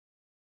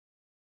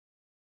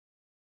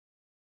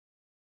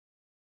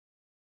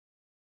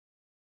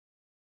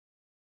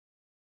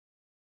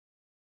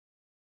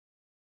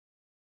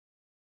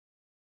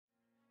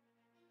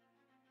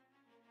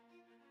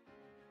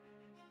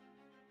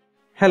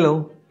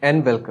Hello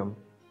and welcome.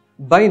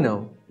 By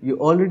now, you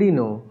already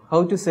know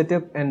how to set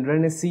up and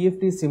run a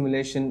CFD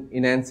simulation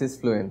in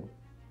Ansys Fluent.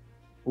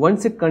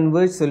 Once a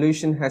converged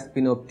solution has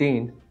been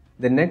obtained,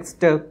 the next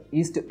step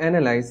is to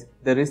analyze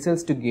the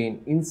results to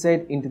gain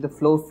insight into the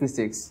flow of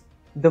physics.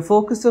 The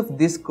focus of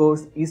this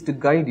course is to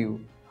guide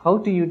you how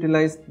to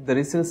utilize the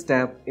Results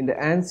tab in the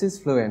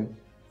Ansys Fluent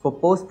for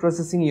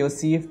post-processing your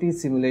CFD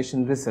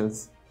simulation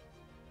results.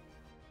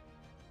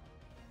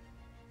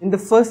 In the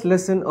first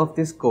lesson of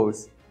this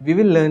course, we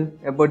will learn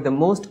about the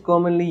most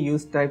commonly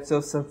used types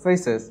of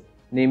surfaces,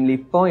 namely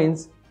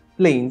points,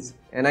 planes,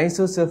 and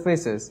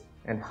isosurfaces,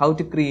 and how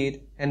to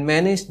create and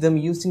manage them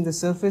using the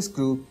surface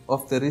group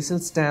of the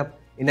Results tab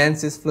in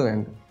Ansys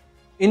Fluent.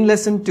 In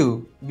lesson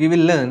 2, we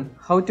will learn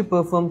how to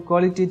perform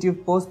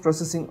qualitative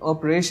post-processing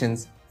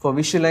operations for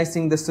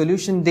visualizing the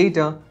solution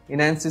data in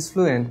Ansys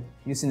Fluent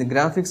using the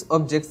graphics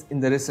objects in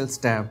the Results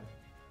tab.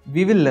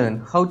 We will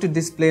learn how to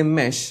display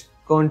mesh,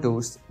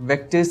 contours,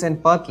 vectors and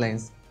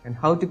pathlines, and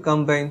how to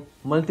combine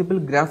multiple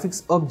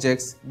graphics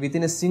objects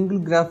within a single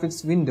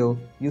graphics window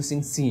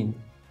using Scene.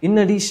 In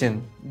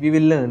addition, we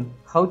will learn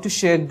how to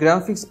share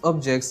graphics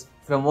objects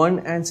from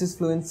one Ansys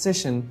Fluent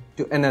session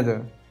to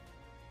another.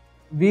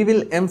 We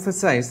will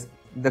emphasize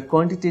the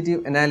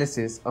quantitative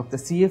analysis of the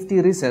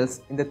CFD results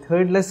in the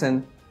third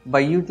lesson by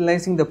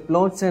utilizing the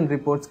Plots and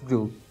Reports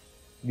group.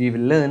 We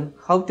will learn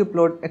how to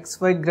plot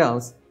XY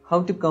graphs,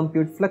 how to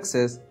compute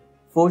fluxes,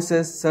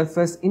 forces,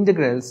 surface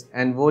integrals,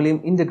 and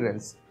volume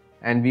integrals.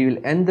 And we will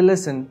end the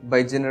lesson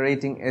by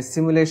generating a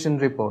simulation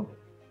report.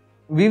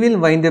 We will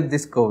wind up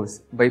this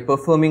course by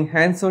performing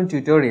hands-on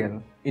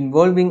tutorial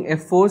involving a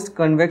forced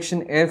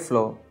convection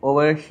airflow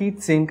over a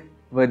heat sink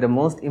where the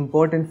most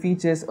important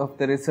features of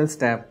the Results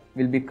tab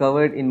will be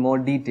covered in more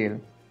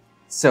detail.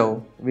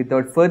 So,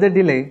 without further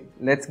delay,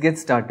 let's get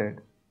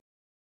started.